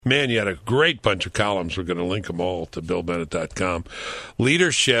Man, you had a great bunch of columns. We're going to link them all to BillBennett.com.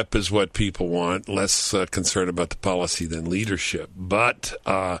 Leadership is what people want, less concerned about the policy than leadership. But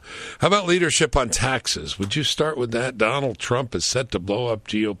how about leadership on taxes? Would you start with that? Donald Trump is set to blow up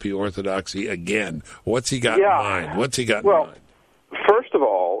GOP orthodoxy again. What's he got in mind? What's he got in mind? First of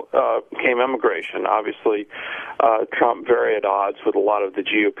all, came immigration. Obviously, Trump very at odds with a lot of the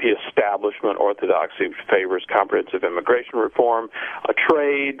GOP establishment orthodoxy, which favors comprehensive immigration reform.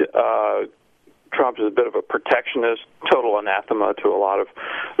 Trade, Trump is a bit of a protectionist, total anathema to a lot of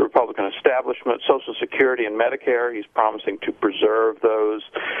the Republican establishment. Social Security and Medicare, he's promising to preserve those.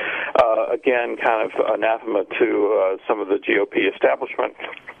 Again, kind of anathema to some of the GOP establishment.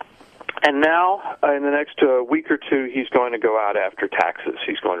 And now, in the next week or two, he's going to go out after taxes.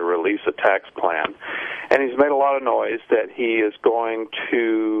 He's going to release a tax plan. And he's made a lot of noise that he is going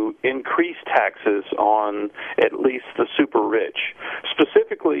to increase taxes on at least the super rich.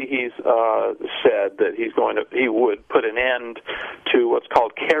 Specifically, he's said that he would put an end to what's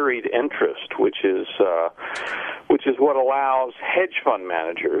called carried interest, which is what allows hedge fund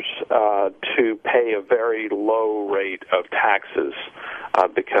managers to pay a very low rate of taxes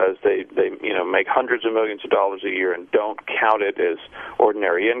because they make hundreds of millions of dollars a year and don't count it as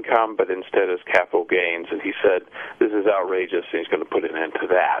ordinary income, but instead as capital gains. And he said this is outrageous, and he's going to put an end to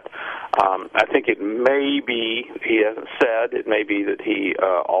that. I think it may be, he hasn't said, it may be that he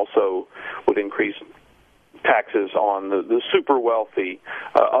also would increase taxes on the super wealthy,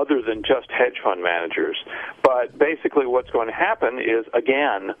 other than just hedge fund managers. But basically what's going to happen is,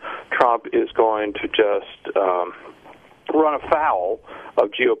 again, Trump is going to just run afoul of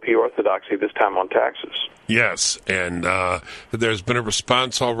GOP orthodoxy, this time on taxes. Yes, and there's been a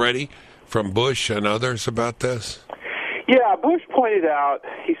response already from Bush and others about this? Yeah, Bush pointed out,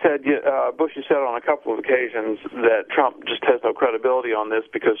 Bush has said on a couple of occasions that Trump just has no credibility on this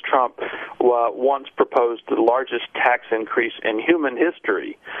because Trump once proposed the largest tax increase in human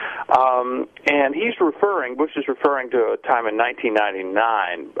history. And Bush is referring to a time in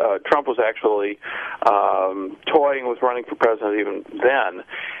 1999. Trump was actually toying with running for president even then.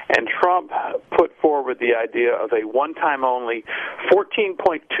 And Trump put forward the idea of a one-time only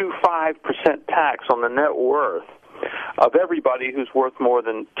 14.25% tax on the net worth of everybody who's worth more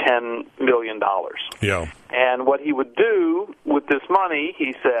than $10 million. Yeah. And what he would do with this money,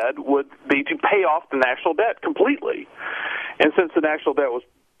 he said, would be to pay off the national debt completely. And since the national debt was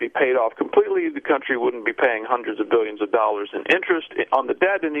be paid off completely, the country wouldn't be paying hundreds of billions of dollars in interest on the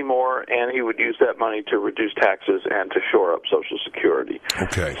debt anymore, and he would use that money to reduce taxes and to shore up Social Security.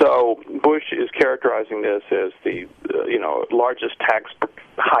 Okay. So Bush is characterizing this as the largest tax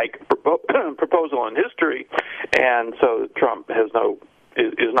hike proposal in history, and so Trump is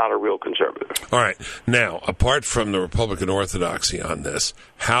not a real conservative. All right. Now, apart from the Republican orthodoxy on this,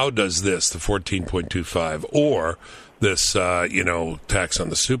 how does this, the 14.25, or this, tax on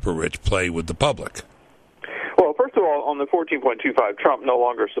the super rich, play with the public? Well, first of all, on the 14.25, Trump no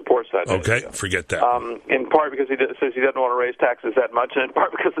longer supports that. Okay, idea. Forget that. In part because he says he doesn't want to raise taxes that much, and in part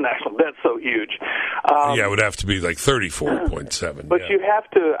because the national debt's so huge. It would have to be like 34.7. But you have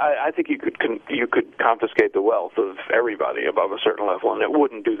to. I think you could confiscate the wealth of everybody above a certain level, and it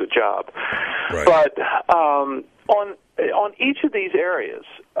wouldn't do the job. Right. But on each of these areas,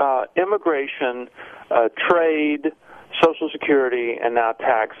 immigration, trade, Social Security, and now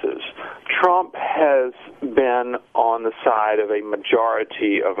taxes, Trump has been on the side of a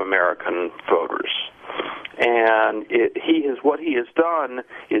majority of American voters. And what he has done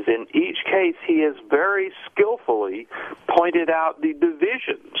is, in each case, he has very skillfully pointed out the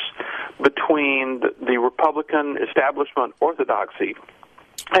divisions between the Republican establishment orthodoxy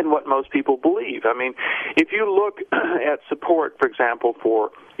and what most people believe. I mean, if you look at support, for example,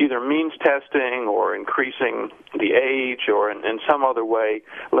 for either means testing or increasing the age or in some other way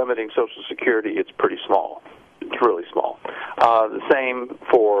limiting Social Security, it's pretty small. It's really small. The same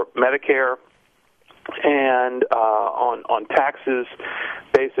for Medicare. And on taxes,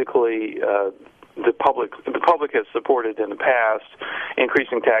 basically, the public has supported in the past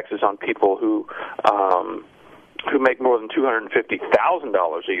increasing taxes on people who make more than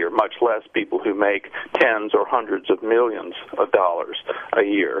 $250,000 a year, much less people who make tens or hundreds of millions of dollars a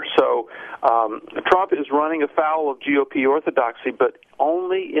year. So Trump is running afoul of GOP orthodoxy, but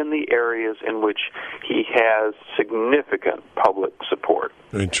only in the areas in which he has significant public support.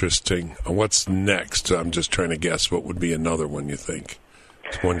 Interesting. What's next? I'm just trying to guess what would be another one, you think?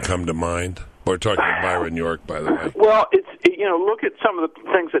 Does one come to mind? We're talking about Byron York, by the way. Well, look at some of the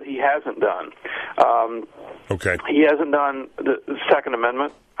things that he hasn't done. Okay. He hasn't done the Second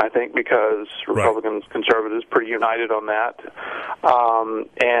Amendment, I think, because Republicans, conservatives, pretty united on that.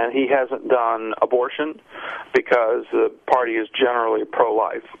 And he hasn't done abortion because the party is generally a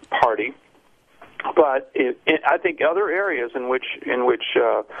pro-life party. But I think other areas in which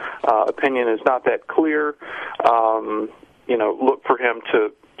opinion is not that clear, look for him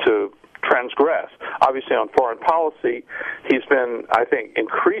to transgress. Obviously, on foreign policy, he's been, I think,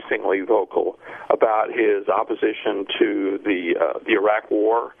 increasingly vocal about his opposition to the Iraq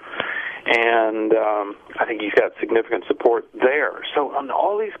War, and I think he's got significant support there. So on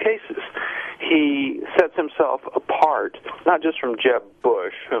all these cases, he sets himself apart, not just from Jeb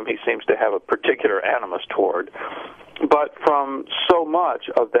Bush, whom he seems to have a particular animus toward, but from so much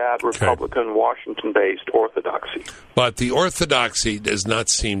of that Republican, Washington-based orthodoxy. But the orthodoxy does not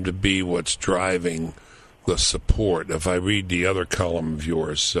seem to be what's driving the support. If I read the other column of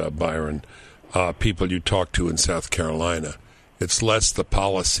yours, Byron, people you talk to in South Carolina, it's less the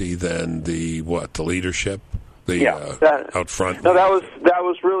policy than the leadership? Out front? No, that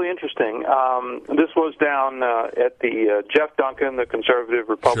was really interesting. This was down at the Jeff Duncan, the conservative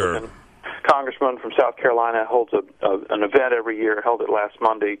Republican congressman from South Carolina, holds an event every year, held it last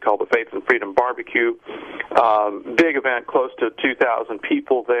Monday, called the Faith and Freedom Barbecue. Big event, close to 2,000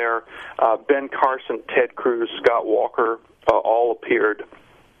 people there. Ben Carson, Ted Cruz, Scott Walker all appeared.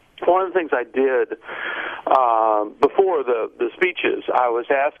 One of the things I did before the speeches, I was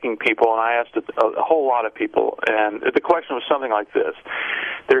asking people, and I asked a whole lot of people, and the question was something like this.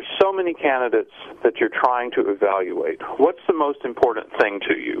 There's so many candidates that you're trying to evaluate. What's the most important thing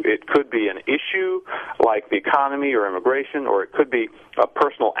to you? It could be an issue like the economy or immigration, or it could be a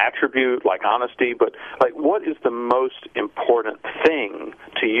personal attribute like honesty, but what is the most important thing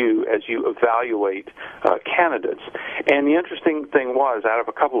to you as you evaluate candidates? And the interesting thing was, out of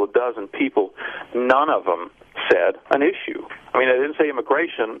a couple of dozen people, none of them said an issue. I mean, they didn't say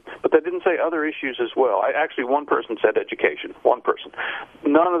immigration, but they didn't say other issues as well. Actually, one person said education, one person.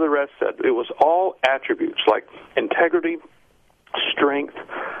 None of the rest said. It was all attributes like integrity, strength,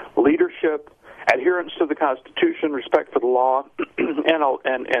 leadership, adherence to the Constitution, respect for the law,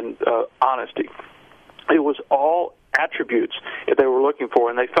 and honesty. It was all attributes that they were looking for,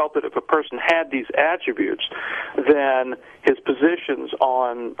 and they felt that if a person had these attributes, then his positions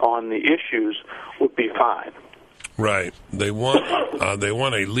on the issues would be fine. Right. They want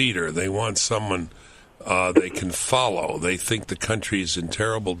a leader. They want someone they can follow. They think the country is in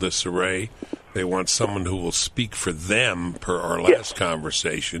terrible disarray. They want someone who will speak for them, per our last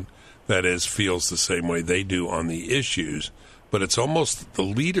conversation, that is, feels the same way they do on the issues. But it's almost the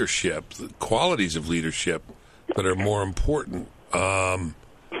leadership, the qualities of leadership, that are more important.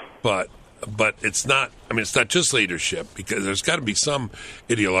 But it's not. I mean, it's not just leadership, because there's got to be some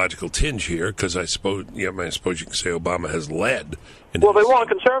ideological tinge here. Because I suppose you can say Obama has led. They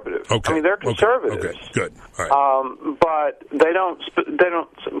want a conservative. Okay. I mean, they're conservatives. Okay. Good. All right. But they don't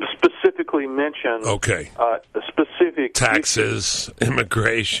specifically mention specific taxes,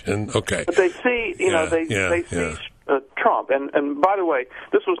 immigration. Okay. But they see, they see Trump. And by the way,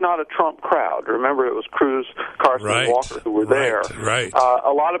 this was not a Trump crowd. Remember, it was Cruz, Carson, and Walker who were there. Right.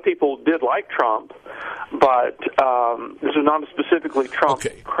 A lot of people did like Trump, but this is not a specifically Trump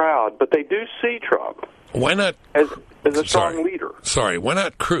crowd. But they do see Trump. Why not as a strong leader? Sorry, why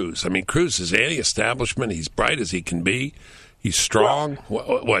not Cruz? I mean, Cruz is anti-establishment. He's bright as he can be. He's strong.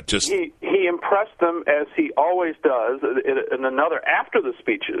 What? Just he impressed them, as he always does. In another, after the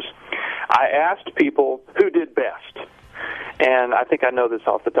speeches, I asked people who did best, and I think I know this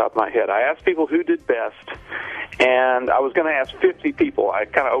off the top of my head. I asked people who did best, and I was going to ask 50 people. I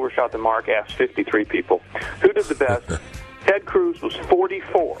kind of overshot the mark. Asked 53 people who did the best. Ted Cruz was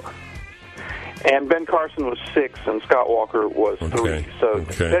 44. And Ben Carson was 6, and Scott Walker was 3. So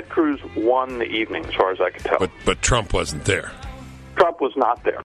Ted Cruz won the evening, as far as I could tell. But Trump wasn't there. Trump was not there.